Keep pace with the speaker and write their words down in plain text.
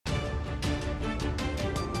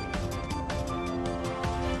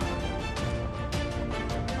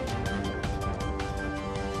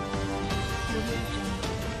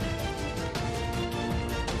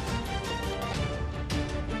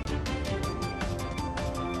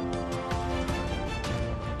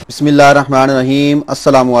बिस्मिल्लाहिर्रहमानिर्रहीम।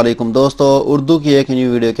 अस्सलामु अलैकुम दोस्तों, उर्दू की एक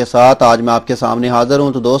न्यू वीडियो के साथ आज मैं आपके सामने हाजिर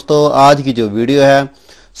हूं। तो दोस्तों, आज की जो वीडियो है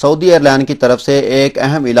सऊदी एयरलाइन की तरफ से एक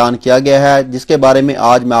अहम ऐलान किया गया है, जिसके बारे में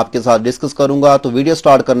आज मैं आपके साथ डिस्कस करूंगा। तो वीडियो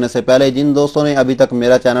स्टार्ट करने से पहले जिन दोस्तों ने अभी तक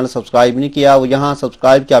मेरा चैनल सब्सक्राइब नहीं किया, वो यहाँ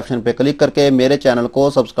सब्सक्राइब के ऑप्शन पे क्लिक करके मेरे चैनल को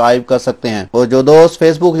सब्सक्राइब कर सकते हैं। और जो दोस्त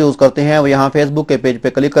फेसबुक यूज करते हैं वो यहाँ फेसबुक के पेज पे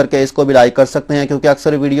क्लिक करके इसको भी लाइक कर सकते हैं, क्योंकि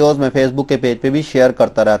अक्सर वीडियोज मैं फेसबुक के पेज पे भी शेयर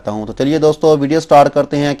करता रहता हूँ। तो चलिए दोस्तों, वीडियो स्टार्ट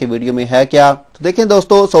करते हैं कि वीडियो में है क्या। तो देखें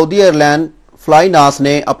दोस्तों, सऊदी एयरलाइन फ्लाईनास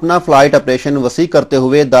ने अपना फ्लाइट ऑपरेशन वसी करते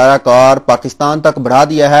हुए दायरा कार पाकिस्तान तक बढ़ा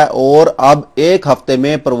दिया है और अब एक हफ्ते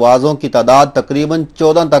में परवाजों की तादाद तकरीबन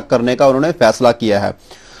 14 तक करने का उन्होंने फैसला किया है।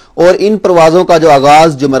 और इन परवाजों का जो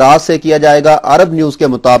आगाज जुमेरात से किया जाएगा। अरब न्यूज के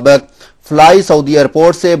मुताबिक फ्लाई सऊदी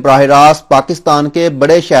एयरपोर्ट से बराह रास्त पाकिस्तान के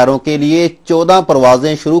बड़े शहरों के लिए 14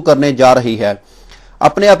 परवाजें शुरू करने जा रही है।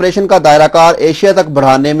 अपने ऑपरेशन का दायरा कार एशिया तक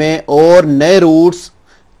बढ़ाने में और नए रूट्स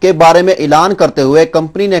के बारे में ऐलान करते हुए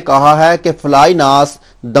कंपनी ने कहा है कि फ्लाईनास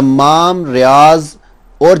दम्माम, रियाज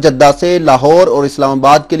और जद्दा से लाहौर और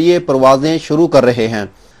इस्लामाबाद के लिए परवाजें शुरू कर रहे हैं।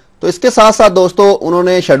 तो इसके साथ साथ दोस्तों,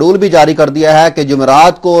 उन्होंने शेड्यूल भी जारी कर दिया है कि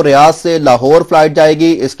जुमेरात को रियाज से लाहौर फ्लाइट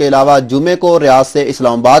जाएगी। इसके अलावा जुमे को रियाज से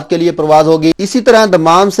इस्लामाबाद के लिए परवाज होगी। इसी तरह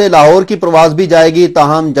दम्माम से लाहौर की परवाज भी जाएगी,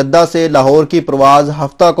 ताहम जद्दा से लाहौर की परवाज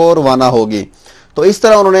हफ्ता को रवाना होगी। तो इस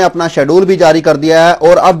तरह उन्होंने अपना शेड्यूल भी जारी कर दिया है।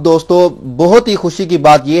 और अब दोस्तों, बहुत ही खुशी की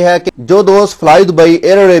बात यह है कि जो दोस्त fly Dubai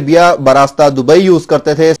air Arabia बरास्ता Dubai use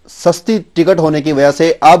करते थे, सस्ती टिकट होने की वजह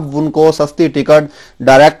से अब उनको सस्ती टिकट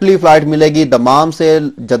डायरेक्टली फ्लाइट मिलेगी दमाम से,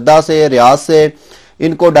 जद्दा से, रियाज से।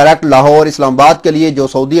 इनको डायरेक्ट लाहौर इस्लामाबाद के लिए जो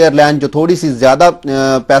सऊदी एयरलाइन जो थोड़ी सी ज्यादा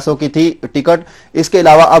पैसों की थी टिकट, इसके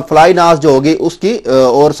अलावा अब फ्लाईनास जो होगी उसकी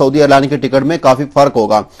और सऊदी एयरलाइन की टिकट में काफी फर्क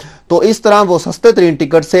होगा। तो इस तरह वो सस्ते तरीन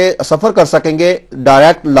टिकट से सफर कर सकेंगे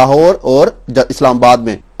डायरेक्ट लाहौर और इस्लामाबाद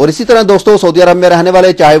में। और इसी तरह दोस्तों, सऊदी अरब में रहने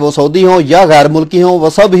वाले चाहे वो सऊदी हों या गैर मुल्की हों, वो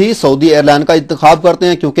सब ही सऊदी एयरलाइन का इंतखाब करते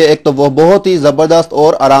हैं, क्योंकि एक तो वो बहुत ही जबरदस्त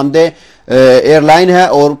और आरामदेह एयरलाइन है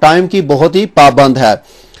और टाइम की बहुत ही पाबंद है।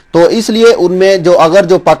 तो इसलिए उनमें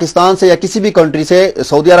जो पाकिस्तान से या किसी भी कंट्री से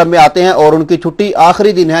सऊदी अरब में आते हैं और उनकी छुट्टी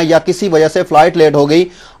आखिरी दिन है या किसी वजह से फ्लाइट लेट हो गई,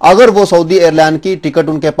 अगर वो सऊदी एयरलाइन की टिकट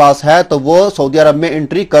उनके पास है तो वो सऊदी अरब में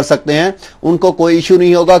एंट्री कर सकते हैं। उनको कोई इश्यू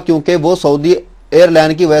नहीं होगा, क्योंकि वो सऊदी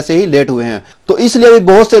एयरलाइन की वजह से ही लेट हुए हैं। तो इसलिए भी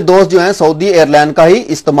बहुत से दोस्त जो हैं सऊदी एयरलाइन का ही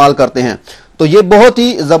इस्तेमाल करते हैं। तो ये बहुत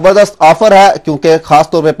ही जबरदस्त ऑफर है, क्योंकि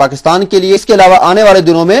खासतौर पे पाकिस्तान के लिए। इसके अलावा आने वाले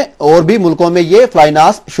दिनों में और भी मुल्कों में ये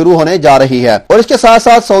फ्लाईनास शुरू होने जा रही है। और इसके साथ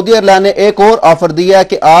साथ सऊदी एयरलाइन ने एक और ऑफर दिया है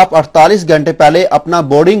कि आप 48 घंटे पहले अपना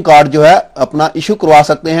बोर्डिंग कार्ड जो है अपना इशू करवा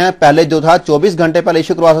सकते हैं। पहले जो था 24 घंटे पहले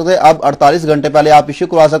इशू करवा सकते हैं, अब 48 घंटे पहले आप इशू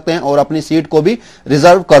करवा सकते हैं और अपनी सीट को भी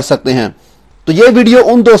रिजर्व कर सकते हैं। तो ये वीडियो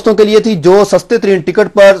उन दोस्तों के लिए थी जो सस्ते तरीन टिकट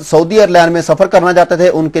पर सऊदी एयरलाइन में सफर करना चाहते थे।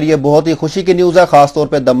 उनके लिए बहुत ही खुशी की न्यूज है, खासतौर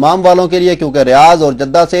पे दम्माम वालों के लिए, क्योंकि रियाज और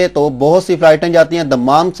जद्दा से तो बहुत सी फ्लाइटें जाती हैं,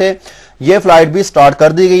 दम्माम से ये फ्लाइट भी स्टार्ट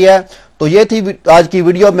कर दी गई है। तो ये थी आज की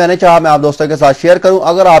वीडियो, मैंने चाहा मैं आप दोस्तों के साथ शेयर करूं।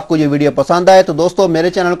 अगर आपको ये वीडियो पसंद आए तो दोस्तों मेरे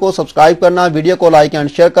चैनल को सब्सक्राइब करना, वीडियो को लाइक एंड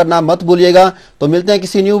शेयर करना मत भूलिएगा। तो मिलते हैं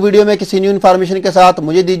किसी न्यू वीडियो में किसी न्यू इन्फॉर्मेशन के साथ।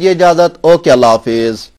 मुझे दीजिए इजाजत। ओके, अल्लाह हाफिज।